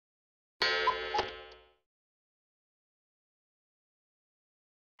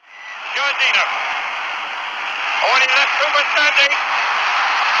Brazino. Oh, and he left Cooper standing.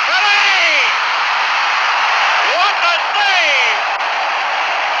 Pelé! What a save!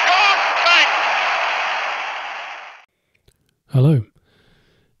 John Banks! Hello,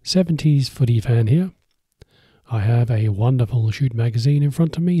 70s footy fan here. I have a wonderful shoot magazine in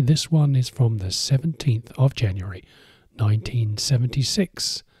front of me. This one is from the 17th of January,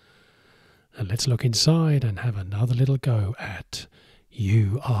 1976. And let's look inside and have another little go at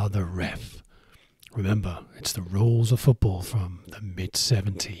You Are the Ref. Remember, it's the rules of football from the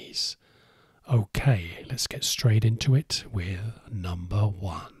mid-70s. Okay, let's get straight into it with number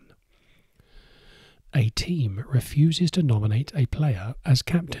 1. A team refuses to nominate a player as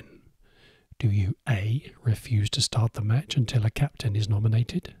captain. Do you A. refuse to start the match until a captain is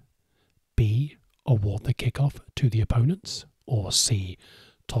nominated? B. award the kickoff to the opponents? Or C.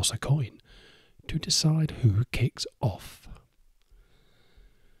 toss a coin to decide who kicks off?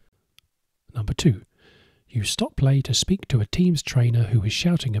 Number 2. You stop play to speak to a team's trainer who is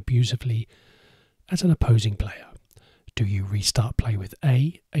shouting abusively at an opposing player. Do you restart play with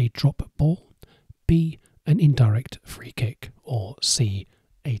A. a drop ball, B. an indirect free kick, or C.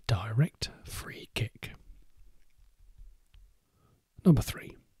 a direct free kick? Number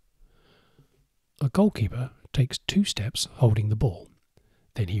 3. A goalkeeper takes 2 steps holding the ball.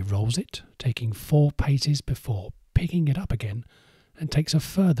 Then he rolls it, taking 4 paces before picking it up again, and takes a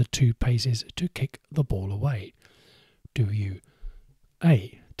further 2 paces to kick the ball away. Do you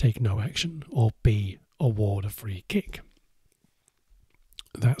A. take no action, or B. award a free kick?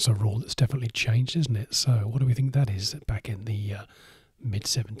 That's a rule that's definitely changed, isn't it? So what do we think that is back in the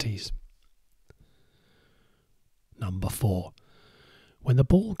mid-70s? Number 4. When the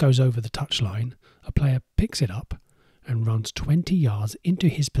ball goes over the touchline, a player picks it up and runs 20 yards into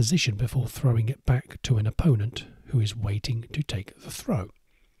his position before throwing it back to an opponent who is waiting to take the throw.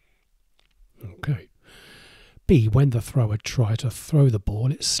 Okay. B. When the thrower tries to throw the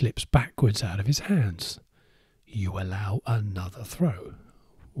ball, it slips backwards out of his hands. You allow another throw.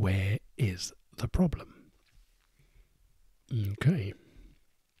 Where is the problem? Okay.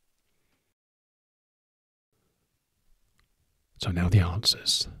 So now the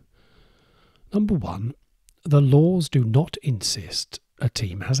answers. Number 1. The laws do not insist a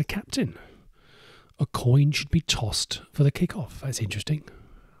team has a captain. A coin should be tossed for the kickoff. That's interesting.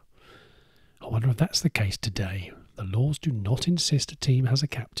 I wonder if that's the case today. The laws do not insist a team has a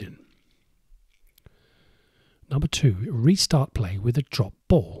captain. Number 2. Restart play with a drop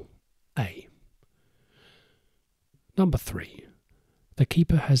ball. A. Number 3. The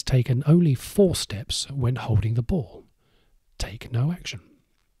keeper has taken only 4 steps when holding the ball. Take no action.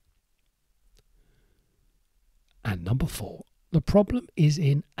 And number 4. The problem is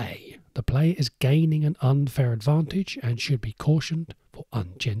in A. The player is gaining an unfair advantage and should be cautioned for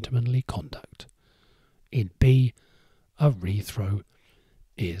ungentlemanly conduct. In B, a rethrow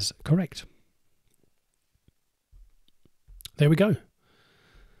is correct. There we go.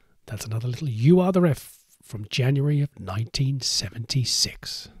 That's another little You Are the Ref from January of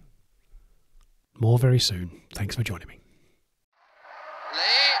 1976. More very soon. Thanks for joining me.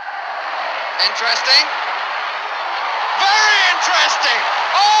 Lee, interesting. Very interesting.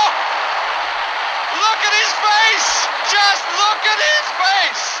 Oh, look at his face. Just look at his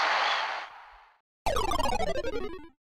face.